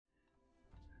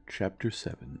Chapter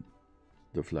 7.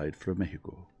 The Flight from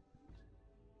Mexico.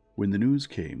 When the news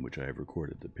came, which I have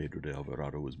recorded, that Pedro de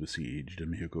Alvarado was besieged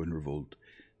and Mexico in revolt,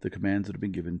 the commands that had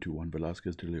been given to Juan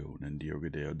Velasquez de Leon and Diego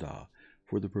de Alda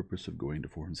for the purpose of going to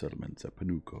foreign settlements at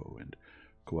Panuco and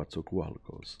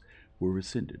Coatzacoalcos were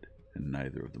rescinded, and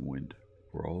neither of them went,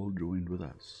 for all joined with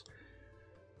us.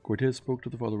 Cortez spoke to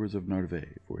the followers of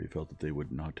Narvaez, for he felt that they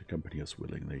would not accompany us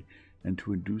willingly, and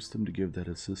to induce them to give that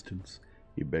assistance,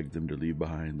 he begged them to leave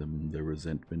behind them their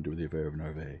resentment over the affair of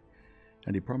Narvaez,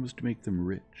 and he promised to make them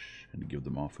rich and to give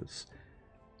them office.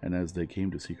 And as they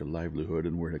came to seek a livelihood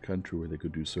and were in a country where they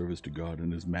could do service to God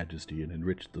and His Majesty and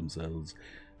enrich themselves,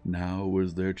 now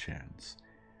was their chance.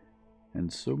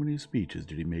 And so many speeches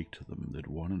did he make to them that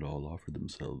one and all offered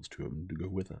themselves to him to go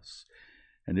with us.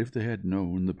 And if they had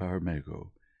known the power of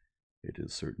Mexico, it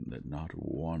is certain that not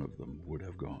one of them would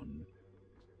have gone.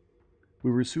 We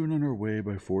were soon on our way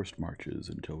by forced marches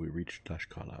until we reached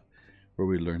Tlaxcala, where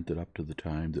we learnt that up to the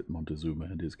time that Montezuma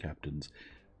and his captains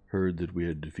heard that we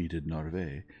had defeated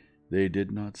Narvaez, they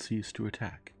did not cease to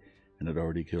attack, and had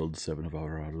already killed 7 of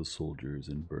Alvarado's soldiers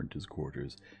and burnt his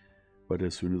quarters. But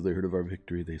as soon as they heard of our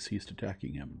victory, they ceased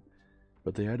attacking him.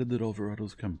 But they added that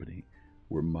Alvarado's company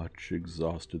were much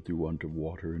exhausted through want of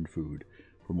water and food,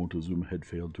 for Montezuma had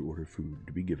failed to order food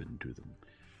to be given to them.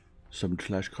 Some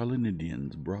Tlaxcalan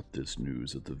Indians brought this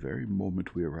news at the very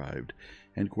moment we arrived,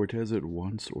 and Cortez at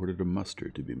once ordered a muster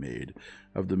to be made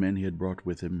of the men he had brought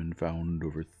with him, and found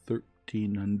over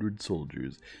 1,300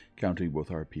 soldiers, counting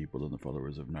both our people and the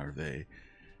followers of Narvaez,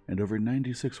 and over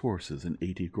 96 horses and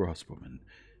 80 crossbowmen,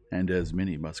 and as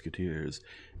many musketeers,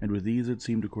 and with these it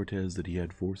seemed to Cortez that he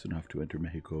had force enough to enter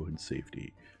Mexico in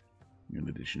safety. In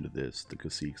addition to this, the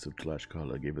caciques of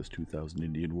Tlaxcala gave us 2,000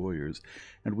 Indian warriors,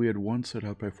 and we had once set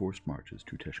out by forced marches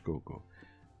to Texcoco,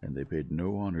 and they paid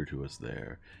no honor to us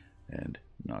there, and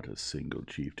not a single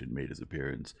chieftain made his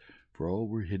appearance, for all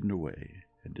were hidden away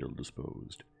and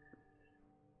ill-disposed.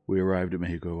 We arrived at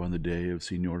Mexico on the day of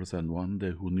Señor San Juan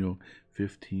de Junio,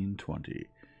 1520,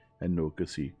 and no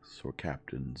caciques or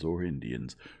captains or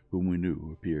Indians whom we knew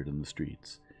appeared in the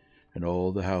streets, and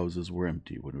all the houses were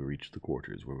empty when we reached the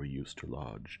quarters where we used to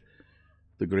lodge.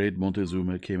 The great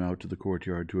Montezuma came out to the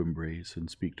courtyard to embrace and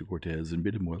speak to Cortez and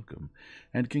bid him welcome,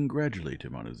 and congratulate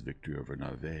him on his victory over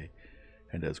Narvaez.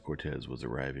 And as Cortez was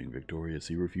arriving victorious,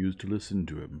 he refused to listen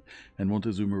to him, and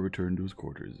Montezuma returned to his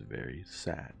quarters very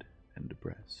sad and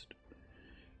depressed.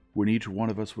 When each one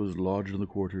of us was lodged in the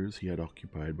quarters he had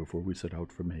occupied before we set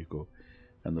out from Mexico,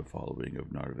 and the following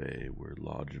of Narvaez were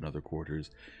lodged in other quarters,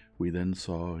 we then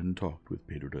saw and talked with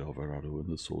Pedro de Alvarado and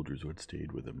the soldiers who had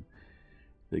stayed with him.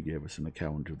 They gave us an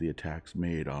account of the attacks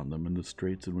made on them and the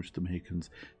straits in which the Mexicans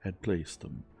had placed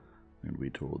them, and we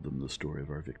told them the story of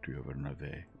our victory over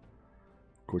Narvaez.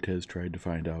 Cortez tried to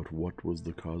find out what was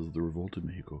the cause of the revolt in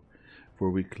Mexico, for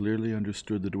we clearly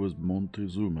understood that it was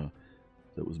Montezuma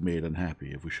that was made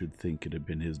unhappy if we should think it had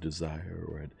been his desire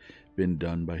or had been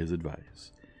done by his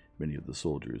advice. Many of the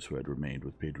soldiers who had remained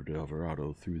with Pedro de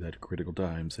Alvarado through that critical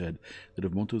time said that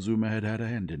if Montezuma had had a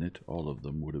hand in it, all of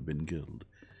them would have been killed.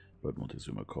 But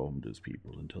Montezuma calmed his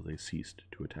people until they ceased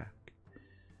to attack.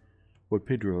 What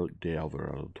Pedro de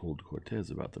Alvarado told Cortez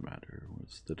about the matter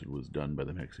was that it was done by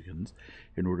the Mexicans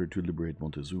in order to liberate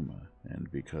Montezuma,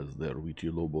 and because the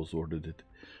Huichilobos ordered it,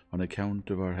 on account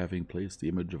of our having placed the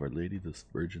image of Our Lady the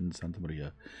Virgin Santa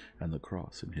Maria and the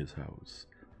cross in his house.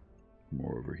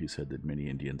 Moreover, he said that many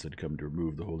Indians had come to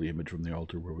remove the holy image from the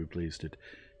altar where we placed it,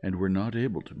 and were not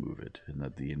able to move it, and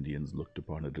that the Indians looked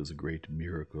upon it as a great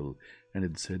miracle, and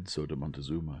had said so to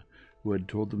Montezuma, who had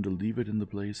told them to leave it in the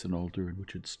place and altar in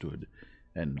which it stood,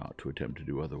 and not to attempt to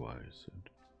do otherwise, and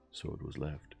so it was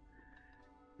left.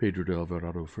 Pedro de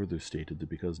Alvarado further stated that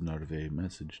because Narvaez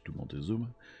messaged to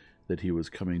Montezuma that he was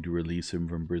coming to release him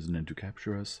from prison and to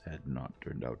capture us had not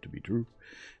turned out to be true,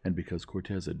 and because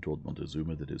Cortez had told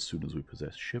Montezuma that as soon as we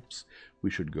possessed ships, we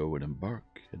should go and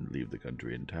embark and leave the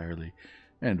country entirely,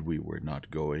 and we were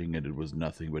not going, and it was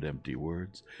nothing but empty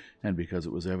words, and because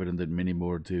it was evident that many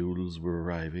more Teules were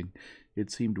arriving,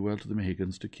 it seemed well to the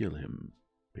Mexicans to kill him,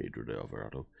 Pedro de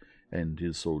Alvarado, and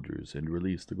his soldiers, and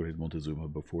release the great Montezuma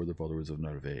before the followers of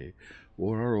Narvaez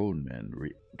or our own men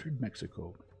re-entered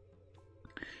Mexico,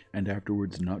 and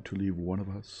afterwards not to leave one of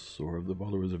us or of the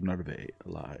followers of Narvaez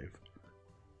alive.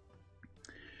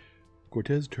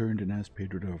 Cortez turned and asked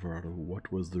Pedro de Alvarado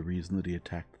what was the reason that he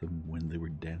attacked them when they were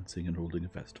dancing and holding a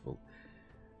festival.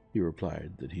 He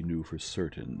replied that he knew for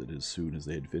certain that as soon as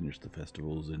they had finished the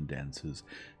festivals and dances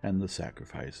and the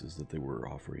sacrifices that they were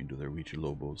offering to their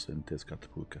Huichilobos and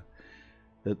Tezcatlipoca,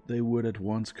 that they would at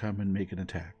once come and make an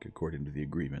attack according to the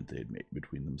agreement they had made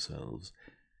between themselves,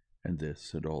 and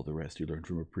this and all the rest he learned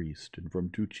from a priest, and from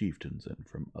 2 chieftains, and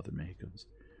from other Mexicans.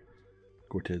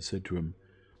 Cortez said to him,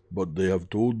 "But they have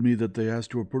told me that they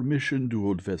asked your permission to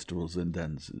hold festivals and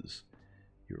dances."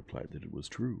 He replied that it was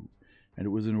true, and it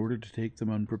was in order to take them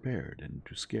unprepared, and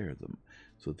to scare them,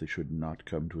 so that they should not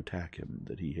come to attack him,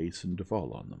 that he hastened to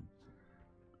fall on them.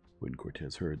 When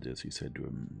Cortez heard this, he said to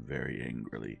him, very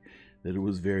angrily, that it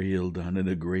was very ill done and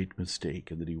a great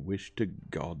mistake, and that he wished to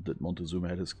God that Montezuma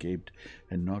had escaped,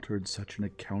 and not heard such an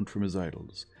account from his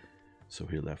idols. So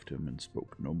he left him, and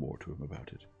spoke no more to him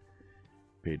about it.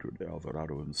 Pedro de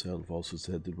Alvarado himself also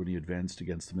said that when he advanced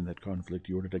against them in that conflict,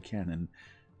 he ordered a cannon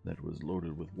that was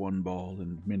loaded with 1 ball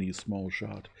and many small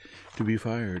shot to be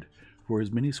fired, for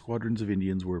as many squadrons of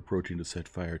Indians were approaching to set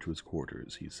fire to his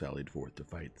quarters, he sallied forth to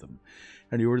fight them,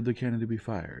 and he ordered the cannon to be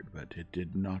fired, but it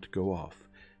did not go off,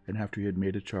 and after he had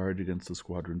made a charge against the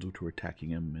squadrons which were attacking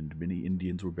him, and many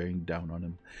Indians were bearing down on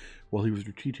him, while he was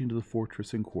retreating to the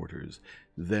fortress and quarters,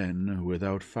 then,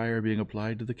 without fire being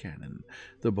applied to the cannon,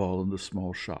 the ball and the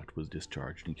small shot was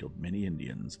discharged and killed many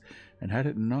Indians, and had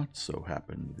it not so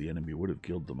happened, the enemy would have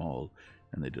killed them all,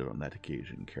 and they did on that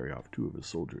occasion carry off 2 of his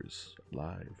soldiers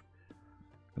alive.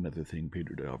 Another thing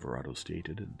Pedro de Alvarado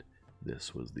stated, and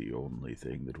this was the only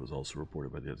thing that was also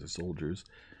reported by the other soldiers,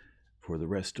 for the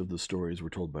rest of the stories were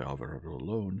told by Alvarado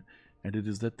alone, and it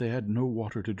is that they had no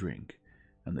water to drink,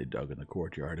 and they dug in the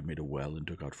courtyard and made a well and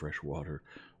took out fresh water,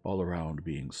 all around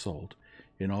being salt.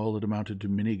 In all it amounted to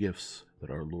many gifts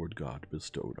that our Lord God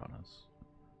bestowed on us.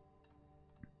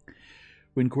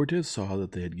 When Cortez saw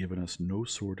that they had given us no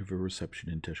sort of a reception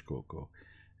in Texcoco,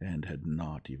 and had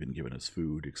not even given us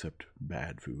food, except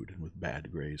bad food and with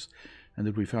bad grace, and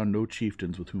that we found no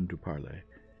chieftains with whom to parley,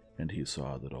 and he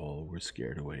saw that all were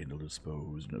scared away and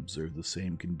ill-disposed, and observed the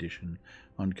same condition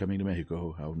on coming to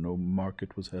Mexico, how no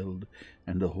market was held,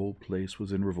 and the whole place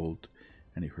was in revolt,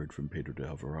 and he heard from Pedro de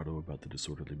Alvarado about the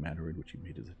disorderly manner in which he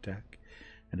made his attack,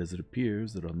 and as it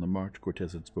appears that on the march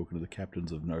Cortez had spoken to the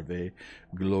captains of Narvaez,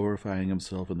 glorifying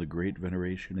himself in the great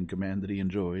veneration and command that he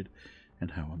enjoyed,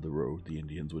 and how on the road the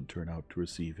Indians would turn out to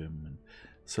receive him, and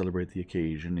celebrate the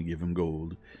occasion, and give him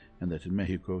gold, and that in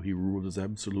Mexico he ruled as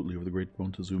absolutely over the great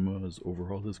Montezuma as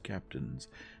over all his captains,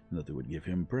 and that they would give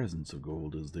him presents of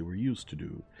gold as they were used to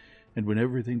do, and when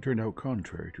everything turned out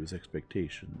contrary to his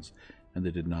expectations, and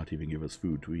they did not even give us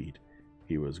food to eat,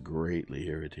 he was greatly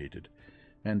irritated,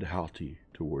 and haughty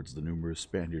towards the numerous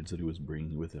Spaniards that he was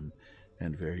bringing with him,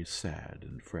 and very sad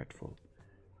and fretful.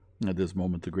 At this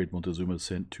moment the great Montezuma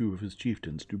sent 2 of his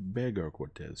chieftains to beg our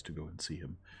Cortez to go and see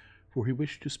him, for he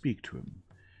wished to speak to him,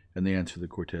 and the answer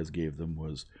that Cortez gave them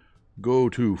was, "Go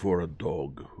to for a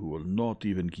dog, who will not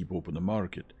even keep open the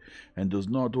market, and does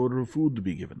not order food to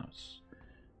be given us."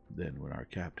 Then when our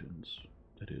captains,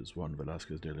 that is, Juan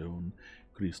Velasquez de Leon,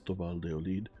 Cristobal de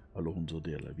Olid, Alonso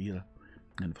de la Villa,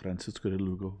 and Francisco de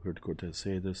Lugo, heard Cortez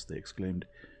say this, they exclaimed,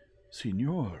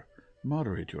 "Señor,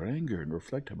 moderate your anger, and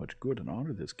reflect how much good and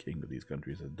honor this king of these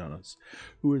countries has done us,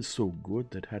 who is so good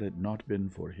that had it not been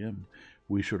for him,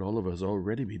 we should all of us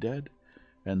already be dead,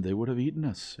 and they would have eaten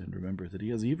us, and remember that he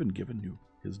has even given you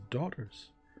his daughters."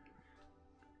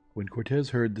 When Cortez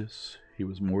heard this, he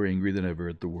was more angry than ever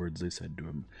at the words they said to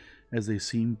him, as they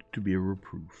seemed to be a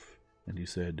reproof, and he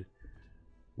said,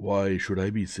 "Why should I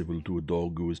be civil to a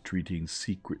dog who is treating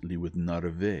secretly with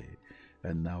Narvaez,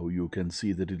 and now you can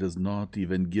see that he does not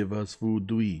even give us food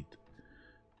to eat?"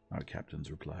 Our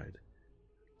captains replied,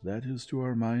 "That is to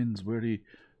our minds where he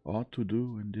ought to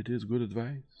do, and it is good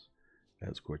advice,"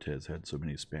 as Cortez had so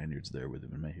many Spaniards there with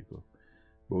him in Mexico,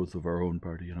 both of our own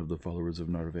party and of the followers of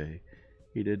Narvaez.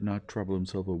 He did not trouble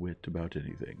himself a whit about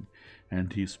anything,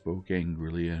 and he spoke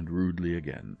angrily and rudely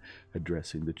again,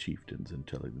 addressing the chieftains and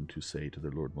telling them to say to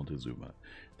their Lord Montezuma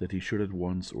that he should at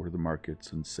once order the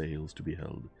markets and sales to be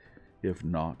held. If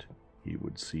not, he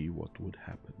would see what would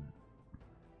happen.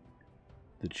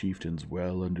 The chieftains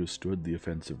well understood the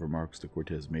offensive remarks that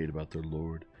Cortez made about their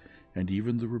lord, and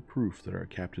even the reproof that our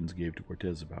captains gave to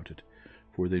Cortez about it,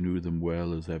 for they knew them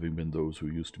well as having been those who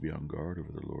used to be on guard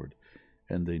over their lord,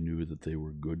 and they knew that they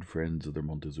were good friends of their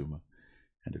Montezuma,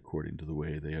 and according to the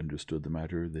way they understood the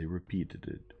matter, they repeated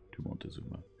it to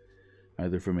Montezuma,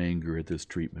 either from anger at this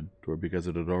treatment, or because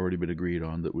it had already been agreed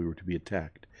on that we were to be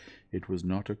attacked. It was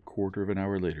not a quarter of an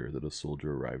hour later that a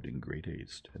soldier arrived in great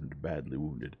haste, and badly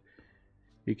wounded.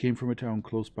 He came from a town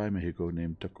close by Mexico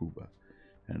named Tacuba,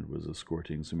 and was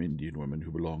escorting some Indian women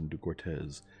who belonged to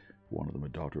Cortez, one of them a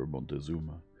daughter of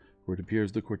Montezuma, for it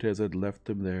appears that Cortez had left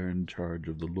them there in charge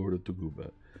of the Lord of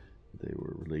Tacuba. They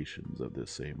were relations of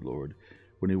this same lord,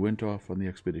 when he went off on the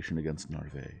expedition against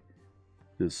Narvaez.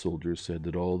 This soldier said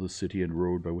that all the city and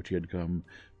road by which he had come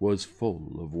was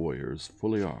full of warriors,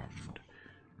 fully armed,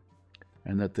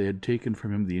 and that they had taken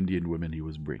from him the Indian women he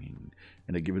was bringing,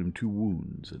 and had given him 2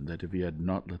 wounds, and that if he had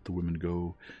not let the women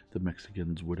go, the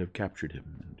Mexicans would have captured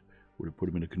him, and would have put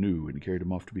him in a canoe and carried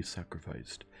him off to be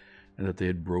sacrificed, and that they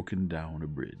had broken down a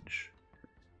bridge.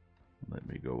 Let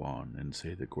me go on and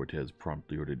say that Cortez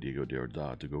promptly ordered Diego de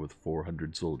Ordaz to go with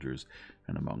 400 soldiers,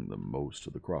 and among them most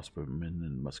of the crossbowmen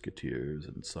and musketeers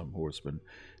and some horsemen,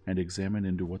 and examine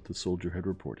into what the soldier had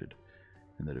reported,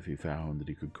 and that if he found that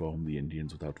he could calm the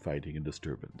Indians without fighting and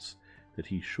disturbance, that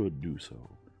he should do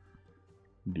so.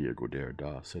 Diego de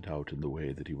Ordaz set out in the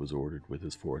way that he was ordered with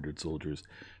his 400 soldiers,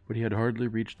 but he had hardly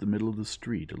reached the middle of the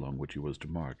street along which he was to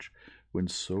march, when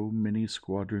so many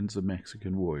squadrons of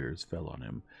Mexican warriors fell on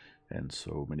him, and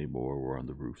so many more were on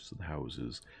the roofs of the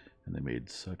houses, and they made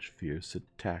such fierce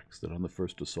attacks that on the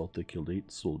first assault they killed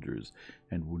 8 soldiers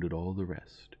and wounded all the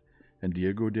rest. And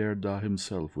Diego de Ordaz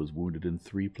himself was wounded in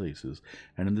 3 places,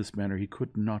 and in this manner he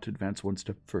could not advance 1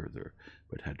 step further,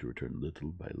 but had to return little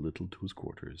by little to his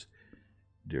quarters.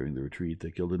 During the retreat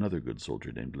they killed another good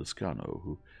soldier named Lescano,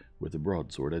 who, with a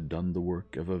broadsword, had done the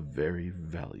work of a very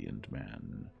valiant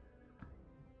man.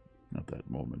 At that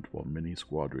moment, while many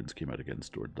squadrons came out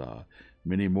against Ordaz,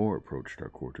 many more approached our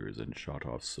quarters and shot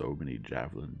off so many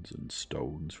javelins and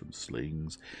stones from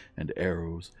slings and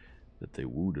arrows that they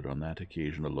wounded on that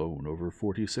occasion alone over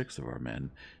 46 of our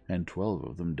men, and 12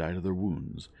 of them died of their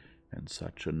wounds, and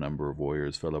such a number of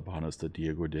warriors fell upon us that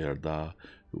Diego de Ordaz,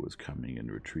 who was coming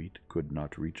in retreat, could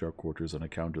not reach our quarters on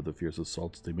account of the fierce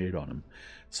assaults they made on him,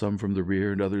 some from the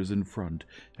rear and others in front,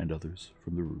 and others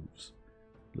from the roofs.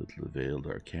 Little availed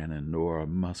our cannon, nor our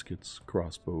muskets,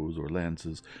 crossbows, or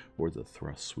lances, or the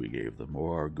thrusts we gave them,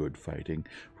 or our good fighting,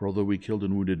 for although we killed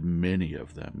and wounded many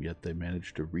of them, yet they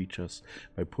managed to reach us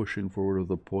by pushing forward with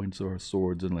the points of our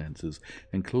swords and lances,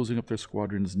 and closing up their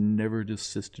squadrons never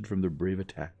desisted from their brave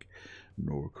attack,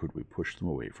 nor could we push them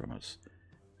away from us.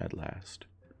 At last,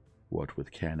 what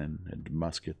with cannon and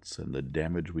muskets, and the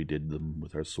damage we did them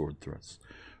with our sword thrusts,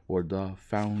 Ordaz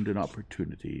found an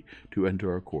opportunity to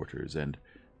enter our quarters, and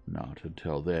not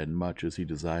until then, much as he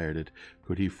desired it,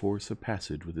 could he force a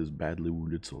passage with his badly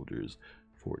wounded soldiers,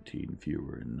 14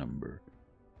 fewer in number.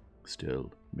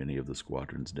 Still, many of the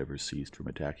squadrons never ceased from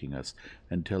attacking us,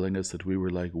 and telling us that we were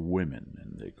like women,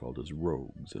 and they called us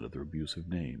rogues and other abusive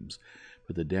names.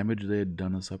 But the damage they had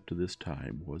done us up to this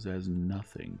time was as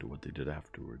nothing to what they did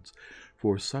afterwards,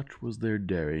 for such was their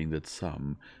daring that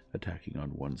some, attacking on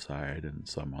one side and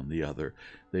some on the other,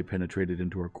 they penetrated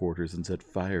into our quarters and set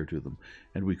fire to them,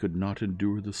 and we could not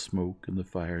endure the smoke and the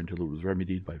fire until it was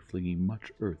remedied by flinging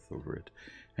much earth over it,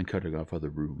 and cutting off other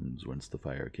rooms whence the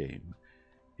fire came.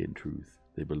 In truth,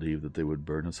 they believed that they would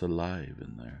burn us alive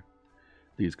in there.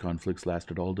 These conflicts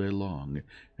lasted all day long,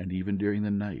 and even during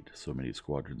the night so many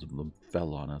squadrons of them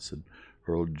fell on us and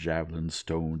hurled javelins,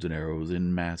 stones, and arrows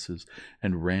in masses,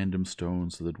 and random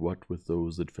stones, so that what with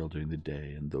those that fell during the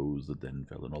day and those that then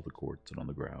fell in all the courts and on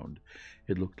the ground,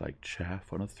 it looked like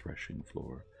chaff on a threshing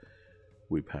floor.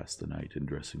 We passed the night in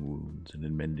dressing wounds, and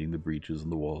in mending the breaches in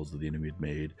the walls that the enemy had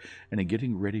made, and in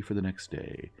getting ready for the next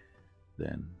day.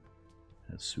 Then,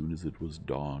 as soon as it was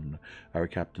dawn, our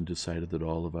captain decided that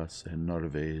all of us and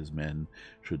Narvaez men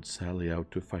should sally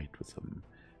out to fight with them,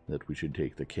 that we should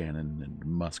take the cannon and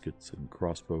muskets and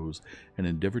crossbows and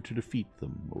endeavor to defeat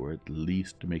them, or at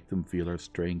least to make them feel our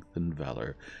strength and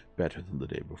valor better than the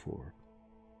day before.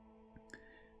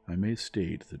 I may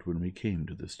state that when we came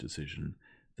to this decision,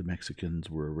 the Mexicans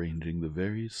were arranging the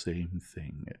very same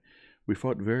thing. We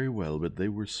fought very well, but they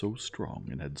were so strong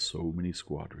and had so many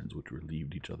squadrons which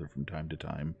relieved each other from time to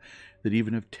time, that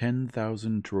even if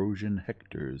 10,000 Trojan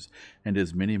Hectors and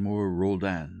as many more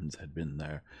Roldans had been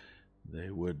there,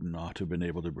 they would not have been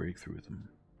able to break through them.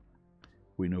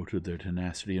 We noted their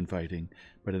tenacity in fighting,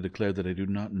 but I declare that I do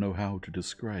not know how to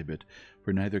describe it,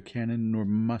 for neither cannon nor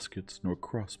muskets nor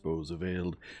crossbows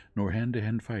availed, nor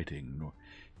hand-to-hand fighting, nor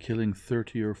killing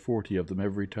 30 or 40 of them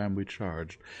every time we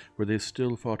charged, for they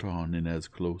still fought on in as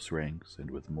close ranks and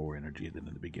with more energy than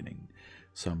in the beginning.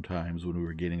 Sometimes, when we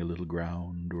were gaining a little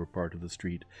ground or part of the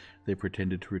street, they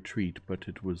pretended to retreat, but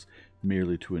it was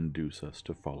merely to induce us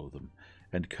to follow them,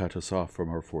 and cut us off from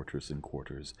our fortress and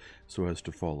quarters, so as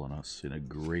to fall on us in a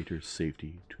greater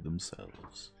safety to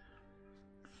themselves.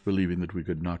 Believing that we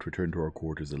could not return to our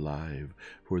quarters alive,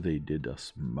 for they did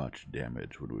us much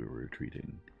damage when we were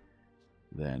retreating.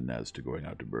 Then, as to going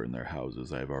out to burn their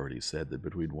houses, I have already said that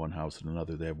between one house and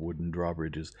another they have wooden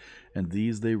drawbridges, and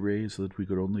these they raised so that we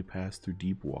could only pass through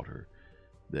deep water.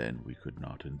 Then we could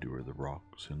not endure the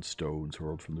rocks and stones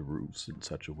hurled from the roofs in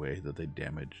such a way that they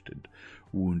damaged and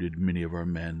wounded many of our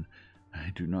men.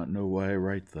 I do not know why I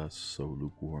write thus so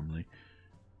lukewarmly,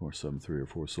 for some 3 or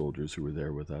 4 soldiers who were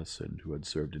there with us and who had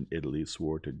served in Italy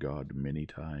swore to God many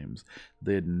times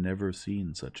they had never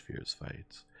seen such fierce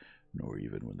fights, nor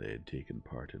even when they had taken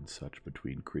part in such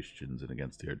between Christians and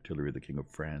against the artillery of the King of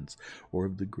France or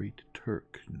of the Great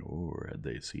Turk, nor had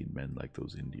they seen men like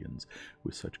those Indians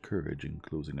with such courage in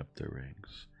closing up their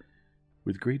ranks.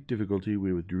 With great difficulty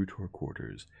we withdrew to our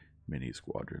quarters, many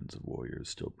squadrons of warriors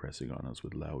still pressing on us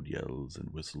with loud yells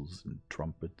and whistles and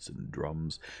trumpets and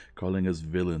drums, calling us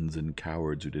villains and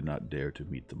cowards who did not dare to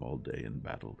meet them all day in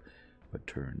battle, but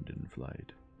turned in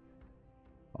flight.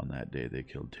 On that day they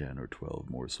killed 10 or 12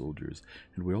 more soldiers,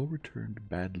 and we all returned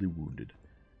badly wounded.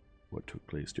 What took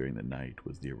place during the night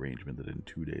was the arrangement that in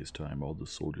 2 days' time all the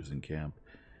soldiers in camp,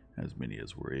 as many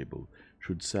as were able,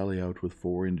 should sally out with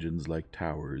 4 engines like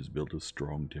towers built of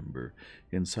strong timber,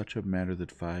 in such a manner that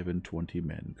 25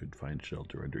 men could find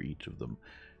shelter under each of them,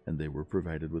 and they were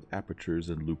provided with apertures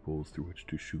and loopholes through which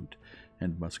to shoot,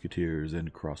 and musketeers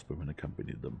and crossbowmen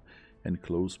accompanied them, and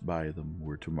close by them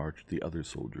were to march the other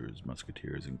soldiers,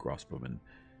 musketeers and crossbowmen,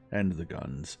 and the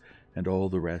guns, and all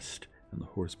the rest, and the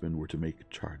horsemen were to make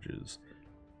charges.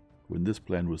 When this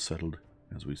plan was settled,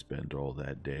 as we spent all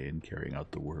that day in carrying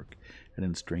out the work, and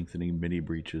in strengthening many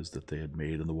breaches that they had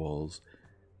made in the walls,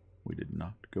 we did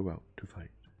not go out to fight.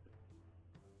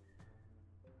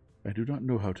 I do not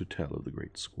know how to tell of the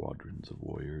great squadrons of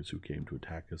warriors who came to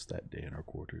attack us that day in our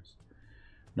quarters,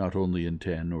 not only in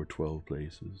 10 or 12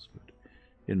 places, but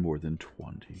in more than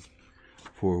 20,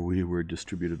 for we were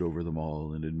distributed over them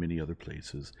all and in many other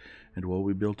places, and while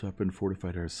we built up and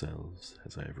fortified ourselves,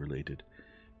 as I have related,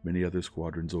 many other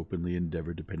squadrons openly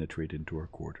endeavored to penetrate into our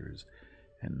quarters,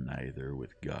 and neither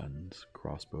with guns,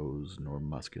 crossbows, nor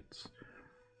muskets,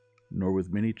 nor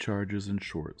with many charges and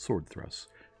short sword thrusts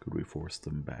could we force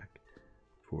them back,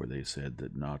 for they said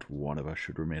that not one of us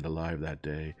should remain alive that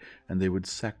day, and they would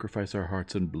sacrifice our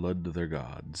hearts and blood to their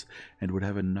gods, and would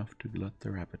have enough to glut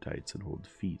their appetites and hold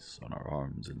feasts on our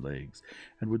arms and legs,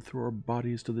 and would throw our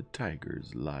bodies to the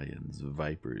tigers, lions,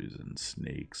 vipers, and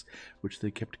snakes, which they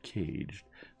kept caged,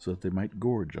 so that they might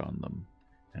gorge on them,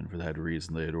 and for that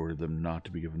reason they had ordered them not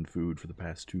to be given food for the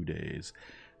past 2 days.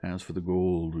 As for the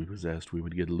gold we possessed, we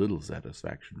would get little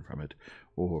satisfaction from it,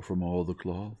 or from all the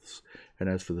cloths, and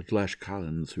as for the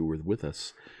Tlaxcalans who were with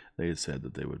us, they said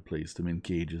that they would place them in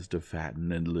cages to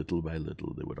fatten, and little by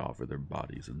little they would offer their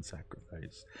bodies in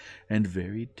sacrifice, and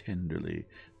very tenderly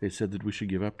they said that we should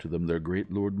give up to them their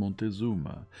great lord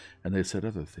Montezuma, and they said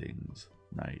other things,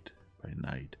 night by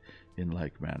night, in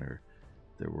like manner.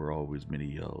 There were always many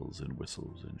yells and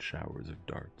whistles and showers of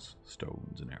darts,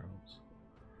 stones, and arrows.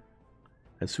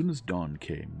 As soon as dawn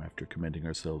came, after commending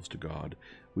ourselves to God,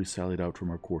 we sallied out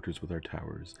from our quarters with our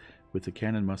towers, with the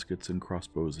cannon muskets and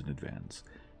crossbows in advance,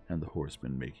 and the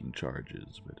horsemen making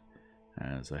charges, but,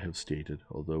 as I have stated,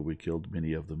 although we killed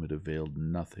many of them, it availed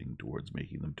nothing towards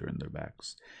making them turn their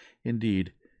backs.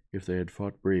 Indeed, if they had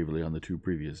fought bravely on the 2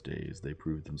 previous days, they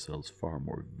proved themselves far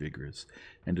more vigorous,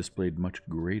 and displayed much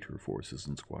greater forces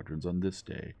and squadrons on this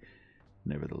day.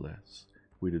 Nevertheless,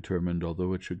 we determined,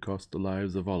 although it should cost the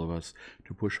lives of all of us,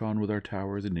 to push on with our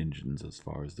towers and engines as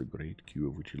far as the great queue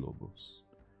of Huichilobos.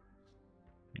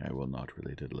 I will not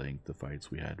relate at length the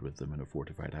fights we had with them in a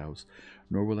fortified house,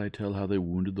 nor will I tell how they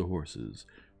wounded the horses,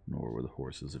 nor were the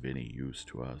horses of any use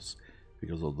to us,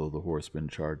 because although the horsemen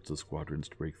charged the squadrons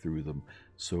to break through them,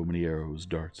 so many arrows,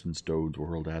 darts, and stones were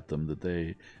hurled at them that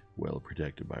they, well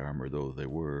protected by armor though they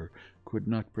were, could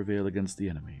not prevail against the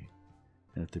enemy,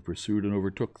 and if they pursued and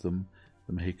overtook them,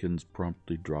 the Mexicans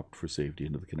promptly dropped for safety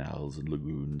into the canals and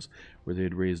lagoons, where they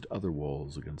had raised other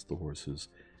walls against the horses,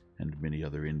 and many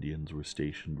other Indians were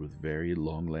stationed with very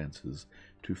long lances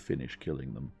to finish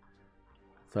killing them.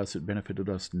 Thus it benefited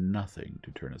us nothing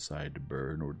to turn aside to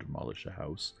burn or demolish a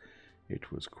house.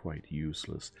 It was quite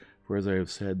useless, for as I have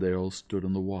said, they all stood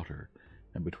on the water,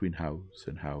 and between house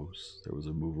and house there was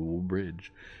a movable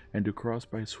bridge, and to cross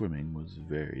by swimming was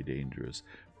very dangerous,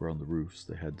 for on the roofs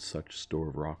they had such store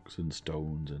of rocks and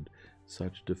stones and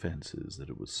such defenses that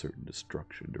it was certain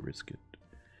destruction to risk it.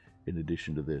 In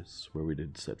addition to this, where we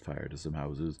did set fire to some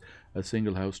houses, a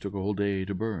single house took a whole day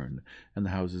to burn, and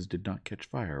the houses did not catch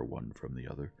fire one from the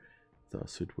other.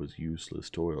 Thus it was useless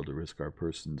toil to risk our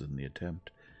persons in the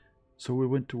attempt. So we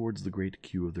went towards the great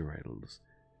queue of their idols.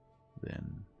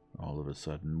 Then, all of a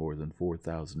sudden, more than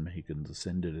 4,000 Mexicans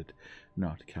ascended it,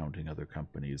 not counting other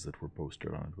companies that were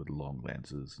posted on it with long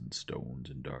lances and stones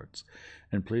and darts,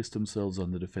 and placed themselves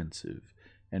on the defensive,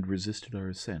 and resisted our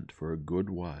ascent for a good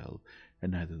while,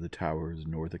 and neither the towers,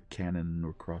 nor the cannon,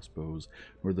 nor crossbows,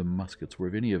 nor the muskets were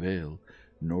of any avail,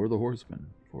 nor the horsemen,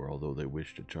 for although they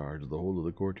wished to charge, the whole of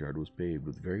the courtyard was paved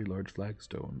with very large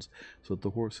flagstones, so that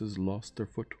the horses lost their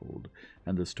foothold,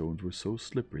 and the stones were so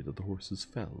slippery that the horses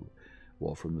fell,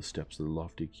 while from the steps of the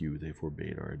lofty queue they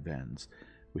forbade our advance.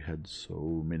 We had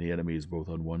so many enemies both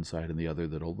on one side and the other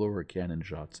that although our cannon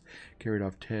shots carried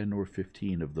off 10 or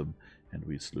 15 of them, and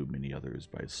we slew many others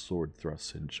by sword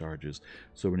thrusts and charges,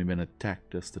 so many men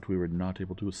attacked us that we were not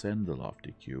able to ascend the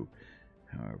lofty queue.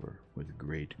 However, with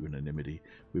great unanimity,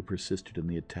 we persisted in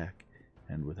the attack,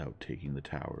 and without taking the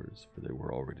towers, for they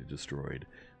were already destroyed,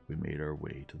 we made our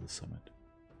way to the summit.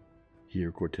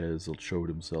 Here Cortez showed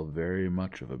himself very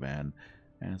much of a man,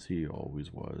 as he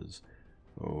always was.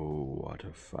 Oh, what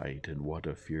a fight, and what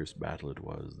a fierce battle it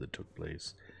was that took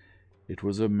place. It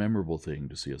was a memorable thing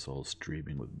to see us all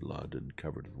streaming with blood and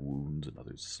covered with wounds and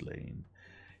others slain.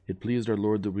 It pleased our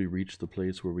Lord that we reached the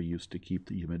place where we used to keep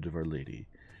the image of Our Lady,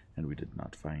 and we did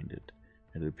not find it.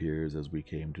 And it appears, as we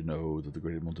came to know, that the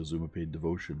great Montezuma paid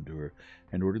devotion to her,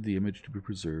 and ordered the image to be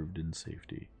preserved in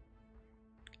safety.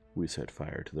 We set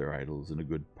fire to their idols, and a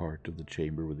good part of the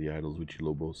chamber where the idols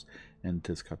Huichilobos and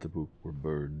Tezcatlipoca were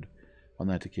burned. On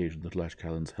that occasion the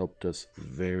Tlaxcalans helped us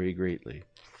very greatly.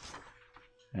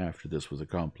 After this was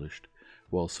accomplished,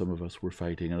 while some of us were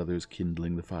fighting and others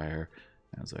kindling the fire,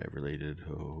 as I have related,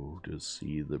 oh, to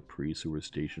see the priests who were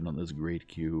stationed on this great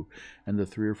queue, and the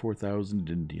 3,000 or 4,000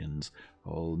 Indians,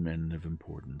 all men of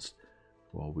importance,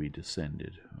 while we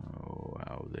descended, oh,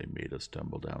 how they made us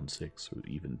tumble down 6 or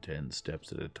even 10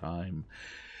 steps at a time.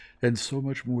 And so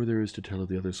much more there is to tell of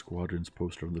the other squadrons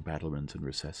posted on the battlements and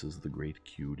recesses of the great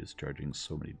queue, discharging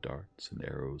so many darts and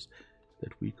arrows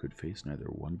that we could face neither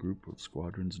one group of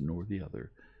squadrons nor the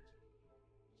other.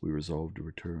 We resolved to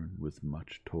return with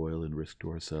much toil and risk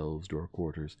to ourselves to our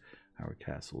quarters, our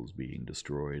castles being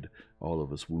destroyed, all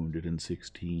of us wounded and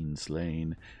 16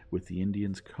 slain, with the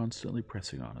Indians constantly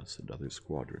pressing on us and other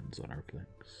squadrons on our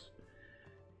flanks.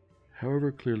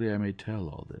 However clearly I may tell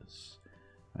all this,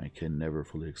 I can never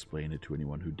fully explain it to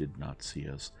anyone who did not see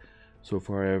us. So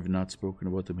far I have not spoken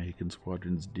of what the Mexican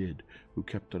squadrons did, who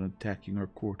kept on attacking our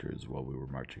quarters while we were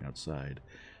marching outside,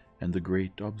 and the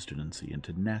great obstinacy and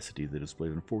tenacity they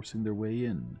displayed in forcing their way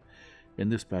in. In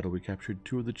this battle we captured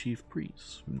 2 of the chief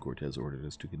priests, whom Cortez ordered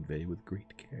us to convey with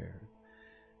great care.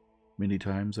 Many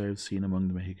times I have seen among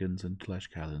the Mexicans and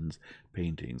Tlaxcalans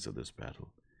paintings of this battle,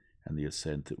 and the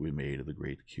ascent that we made of the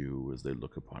great queue, as they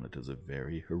look upon it as a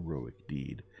very heroic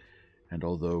deed. And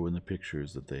although in the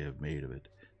pictures that they have made of it,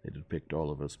 they depict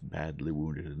all of us badly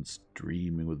wounded and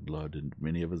streaming with blood, and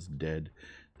many of us dead,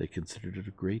 they considered it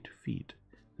a great feat,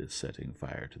 this setting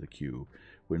fire to the queue,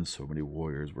 when so many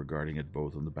warriors were guarding it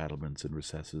both on the battlements and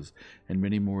recesses, and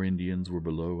many more Indians were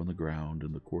below on the ground,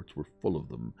 and the courts were full of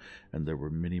them, and there were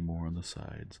many more on the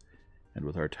sides. And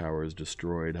with our towers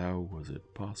destroyed, how was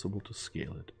it possible to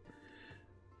scale it?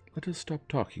 Let us stop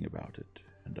talking about it,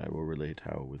 and I will relate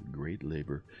how, with great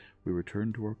labor, we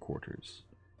returned to our quarters.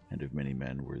 And if many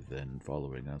men were then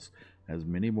following us, as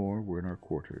many more were in our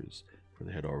quarters, for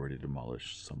they had already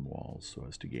demolished some walls so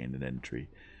as to gain an entry,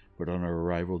 but on our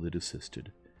arrival they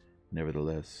desisted.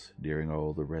 Nevertheless, during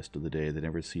all the rest of the day they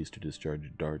never ceased to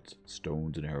discharge darts,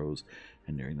 stones, and arrows,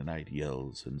 and during the night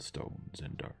yells and stones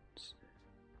and darts.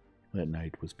 That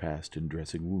night was passed in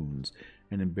dressing wounds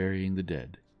and in burying the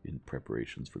dead, in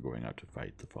preparations for going out to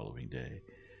fight the following day,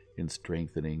 in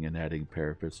strengthening and adding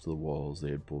parapets to the walls they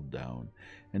had pulled down,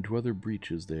 and to other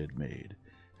breaches they had made,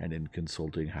 and in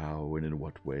consulting how and in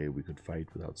what way we could fight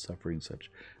without suffering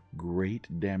such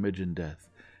great damage and death,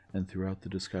 and throughout the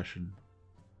discussion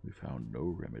we found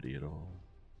no remedy at all.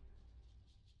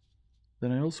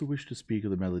 Then I also wish to speak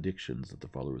of the maledictions that the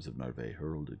followers of Narvaez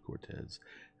hurled at Cortez,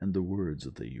 and the words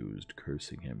that they used,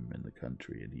 cursing him and the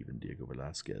country, and even Diego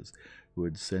Velazquez, who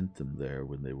had sent them there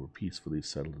when they were peacefully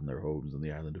settled in their homes on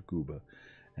the island of Cuba,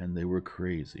 and they were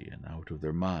crazy and out of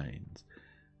their minds.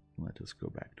 Let us go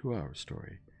back to our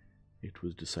story. It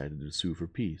was decided to sue for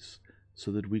peace,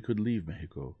 so that we could leave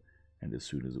Mexico, and as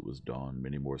soon as it was dawn,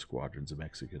 many more squadrons of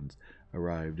Mexicans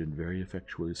arrived and very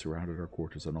effectually surrounded our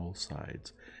quarters on all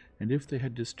sides, and if they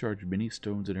had discharged many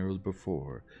stones and arrows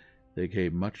before, they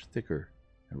came much thicker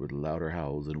and with louder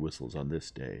howls and whistles on this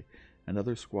day, and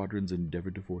other squadrons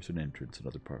endeavored to force an entrance in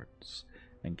other parts,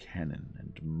 and cannon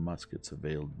and muskets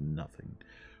availed nothing,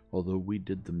 although we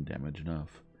did them damage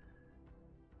enough.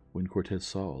 When Cortez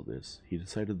saw all this, he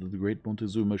decided that the great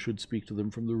Montezuma should speak to them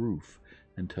from the roof,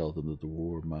 and tell them that the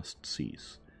war must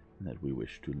cease, and that we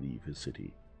wished to leave his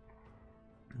city.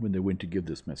 When they went to give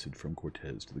this message from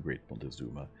Cortez to the great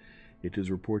Montezuma, it is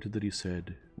reported that he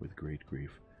said, with great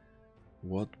grief,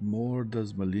 What more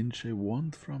does Malinche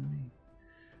want from me?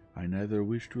 I neither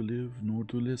wish to live nor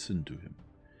to listen to him.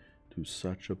 To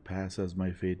such a pass as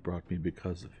my fate brought me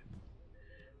because of him.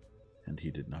 And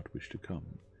he did not wish to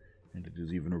come, and it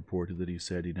is even reported that he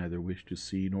said he neither wished to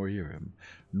see nor hear him,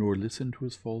 nor listen to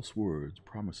his false words,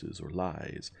 promises, or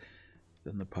lies.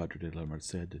 Then the Padre de la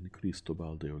Merced and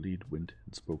Cristobal de Olid went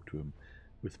and spoke to him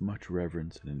with much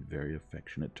reverence and in very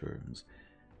affectionate terms,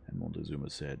 and Montezuma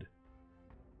said,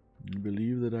 I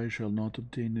believe that I shall not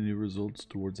obtain any results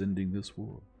towards ending this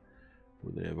war,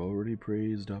 for they have already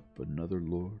praised up another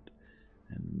lord,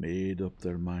 and made up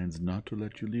their minds not to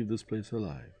let you leave this place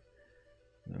alive.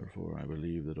 Therefore I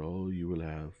believe that all you will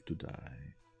have to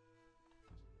die.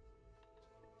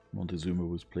 Montezuma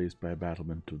was placed by a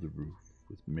battlement of the roof,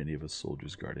 with many of his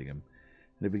soldiers guarding him,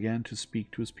 and he began to speak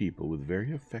to his people with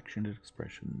very affectionate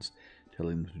expressions,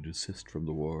 telling them to desist from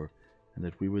the war, and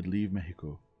that we would leave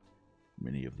Mexico.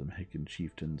 Many of the Mexican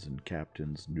chieftains and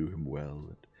captains knew him well,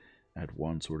 and at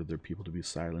once ordered their people to be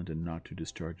silent and not to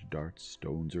discharge darts,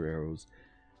 stones, or arrows,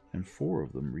 and 4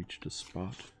 of them reached a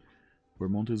spot where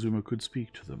Montezuma could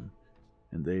speak to them,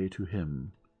 and they to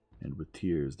him, and with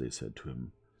tears they said to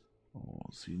him, Oh,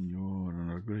 Signor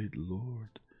and our great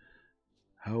Lord,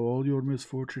 how all your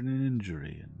misfortune and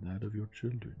injury, and that of your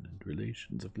children and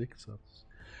relations, afflicts us.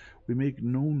 We make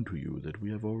known to you that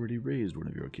we have already raised one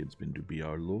of your kinsmen to be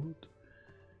our lord.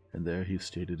 And there he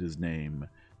stated his name,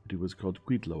 that he was called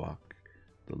Cuitlahuac,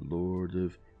 the lord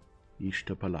of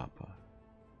Iztapalapa.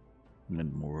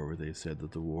 And moreover they said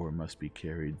that the war must be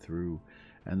carried through,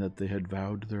 and that they had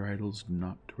vowed to their idols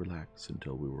not to relax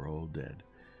until we were all dead,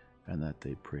 and that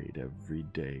they prayed every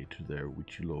day to their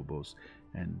Huichilobos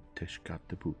and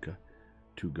Tenochtitlan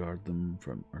to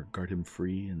guard him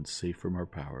free and safe from our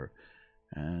power,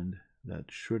 and that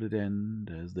should it end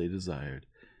as they desired,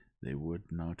 they would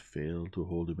not fail to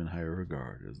hold him in higher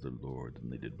regard as their lord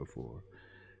than they did before,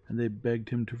 and they begged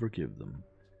him to forgive them.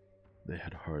 They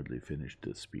had hardly finished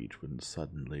this speech when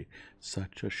suddenly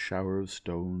such a shower of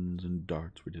stones and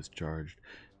darts were discharged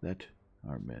that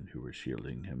our men who were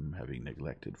shielding him, having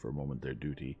neglected for a moment their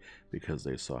duty because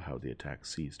they saw how the attack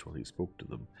ceased while he spoke to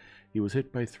them, he was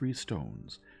hit by 3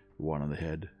 stones, one on the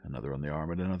head, another on the arm,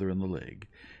 and another on the leg,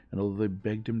 and although they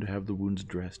begged him to have the wounds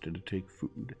dressed and to take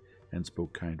food, and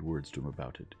spoke kind words to him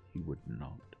about it, he would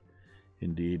not.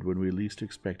 Indeed, when we least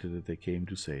expected it, they came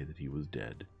to say that he was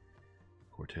dead.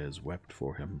 Cortez wept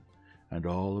for him, and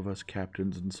all of us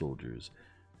captains and soldiers,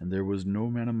 and there was no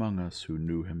man among us who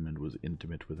knew him and was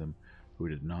intimate with him, who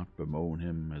did not bemoan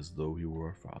him as though he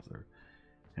were a father,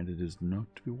 and it is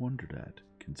not to be wondered at,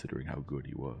 considering how good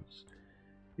he was.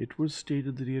 It was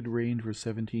stated that he had reigned for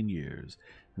 17 years,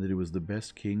 and that he was the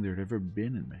best king there had ever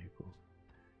been in Mexico,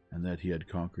 and that he had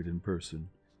conquered in person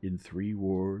in 3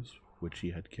 wars which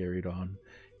he had carried on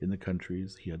in the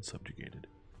countries he had subjugated.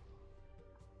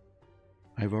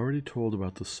 I have already told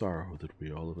about the sorrow that we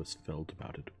all of us felt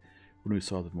about it when we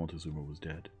saw that Montezuma was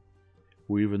dead.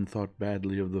 We even thought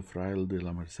badly of the Fraile de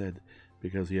la Merced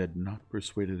because he had not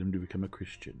persuaded him to become a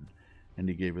Christian, and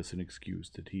he gave us an excuse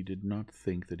that he did not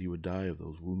think that he would die of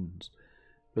those wounds,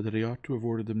 but that he ought to have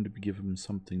ordered them to give him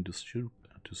something to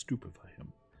stupefy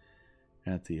him.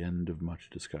 At the end of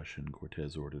much discussion,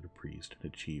 Cortez ordered a priest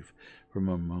and a chief from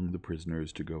among the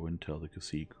prisoners to go and tell the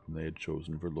cacique whom they had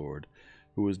chosen for lord,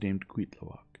 who was named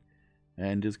Cuitlahuac,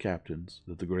 and his captains,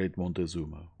 that the great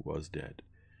Montezuma was dead,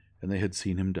 and they had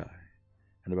seen him die,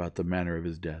 and about the manner of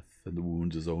his death, and the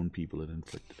wounds his own people had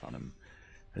inflicted on him,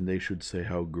 and they should say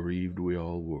how grieved we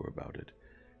all were about it,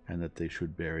 and that they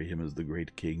should bury him as the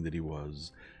great king that he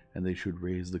was, and they should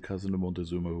raise the cousin of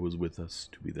Montezuma who was with us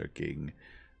to be their king,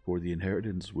 for the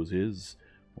inheritance was his,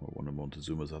 or one of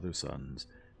Montezuma's other sons,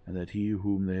 and that he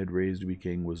whom they had raised to be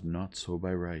king was not so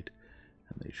by right,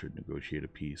 and they should negotiate a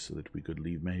peace so that we could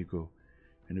leave Mexico,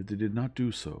 and if they did not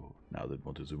do so, now that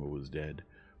Montezuma was dead,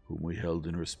 whom we held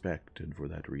in respect, and for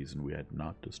that reason we had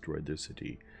not destroyed their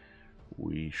city,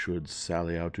 we should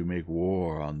sally out to make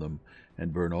war on them,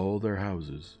 and burn all their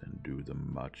houses, and do them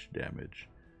much damage.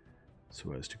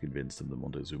 So as to convince them that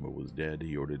Montezuma was dead,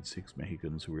 he ordered 6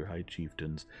 Mexicans who were high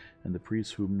chieftains, and the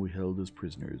priests whom we held as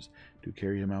prisoners, to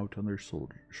carry him out on their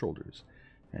shoulders,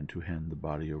 and to hand the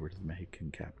body over to the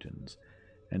Mexican captains,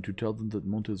 and to tell them that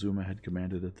Montezuma had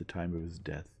commanded at the time of his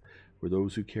death, for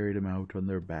those who carried him out on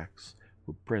their backs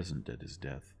were present at his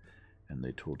death, and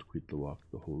they told Cuitlahuac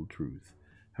the whole truth,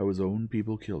 how his own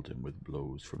people killed him with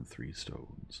blows from 3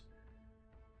 stones.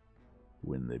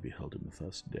 When they beheld him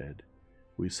thus dead,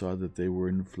 we saw that they were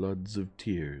in floods of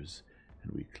tears,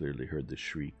 and we clearly heard the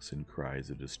shrieks and cries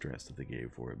of distress that they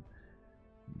gave for him.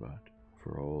 But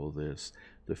For all this,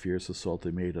 the fierce assault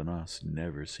they made on us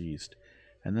never ceased,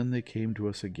 and then they came to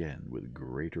us again with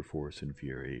greater force and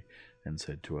fury, and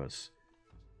said to us,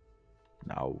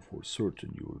 "Now for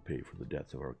certain you will pay for the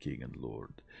death of our king and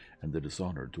lord, and the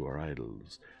dishonor to our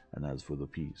idols, and as for the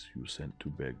peace you sent to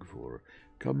beg for,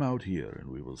 come out here, and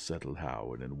we will settle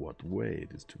how and in what way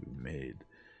it is to be made."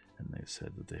 And they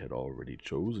said that they had already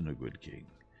chosen a good king,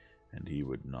 and he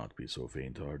would not be so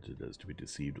faint-hearted as to be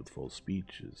deceived with false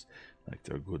speeches, like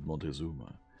their good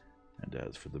Montezuma. And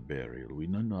as for the burial, we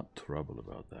need not trouble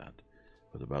about that,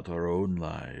 but about our own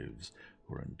lives,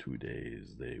 for in 2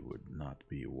 days they would not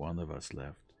be one of us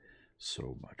left.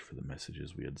 So much for the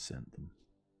messages we had sent them.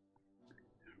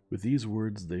 With these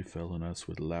words they fell on us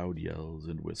with loud yells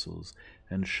and whistles,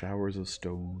 and showers of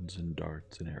stones and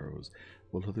darts and arrows,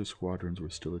 while other squadrons were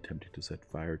still attempting to set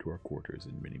fire to our quarters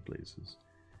in many places.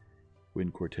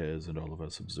 When Cortez and all of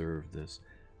us observed this,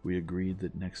 we agreed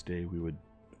that next day we would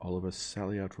all of us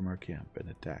sally out from our camp and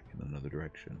attack in another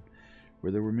direction,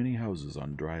 where there were many houses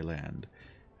on dry land,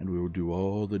 and we would do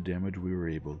all the damage we were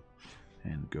able,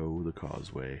 and go the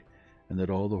causeway, and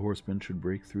that all the horsemen should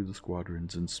break through the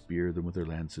squadrons and spear them with their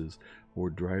lances,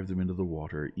 or drive them into the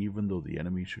water, even though the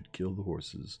enemy should kill the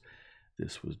horses.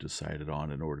 This was decided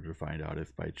on in order to find out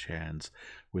if by chance,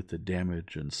 with the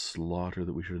damage and slaughter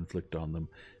that we should inflict on them,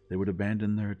 they would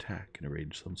abandon their attack and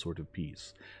arrange some sort of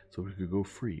peace, so we could go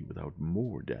free without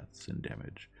more deaths and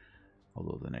damage.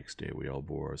 Although the next day we all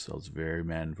bore ourselves very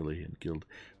manfully and killed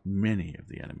many of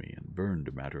the enemy and burned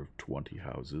a matter of 20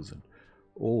 houses and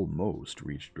almost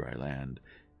reached dry land,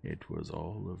 it was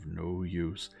all of no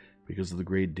use because of the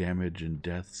great damage and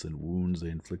deaths and wounds they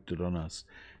inflicted on us,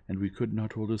 and we could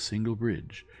not hold a single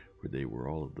bridge, for they were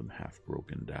all of them half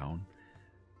broken down.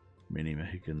 Many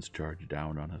Mexicans charged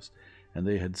down on us, and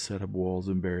they had set up walls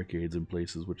and barricades in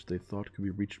places which they thought could be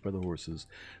reached by the horses,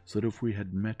 so that if we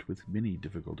had met with many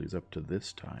difficulties up to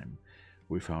this time,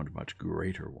 we found much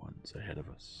greater ones ahead of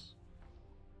us.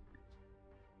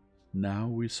 Now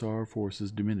we saw our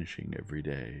forces diminishing every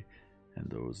day, and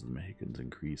those of the Mexicans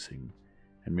increasing,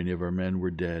 and many of our men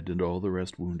were dead and all the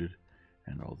rest wounded,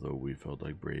 and although we felt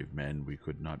like brave men, we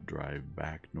could not drive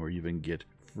back nor even get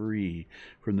free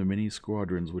from the many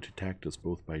squadrons which attacked us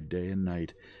both by day and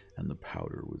night, and the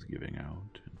powder was giving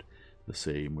out, and the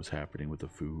same was happening with the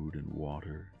food and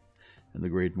water. And the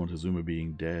great Montezuma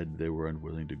being dead, they were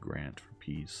unwilling to grant for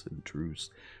peace and truce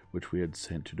which we had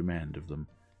sent to demand of them.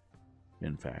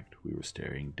 In fact, we were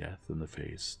staring death in the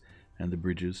face, and the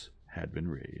bridges had been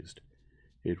raised.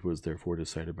 It was therefore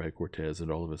decided by Cortez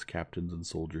and all of his captains and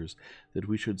soldiers that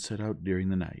we should set out during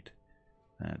the night.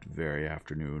 That very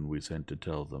afternoon we sent to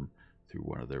tell them, through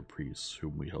one of their priests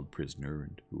whom we held prisoner,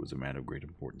 and who was a man of great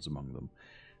importance among them,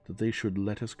 that they should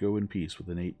let us go in peace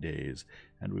within 8 days,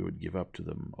 and we would give up to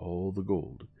them all the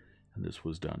gold, and this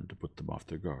was done to put them off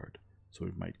their guard, so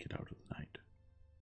we might get out of the night.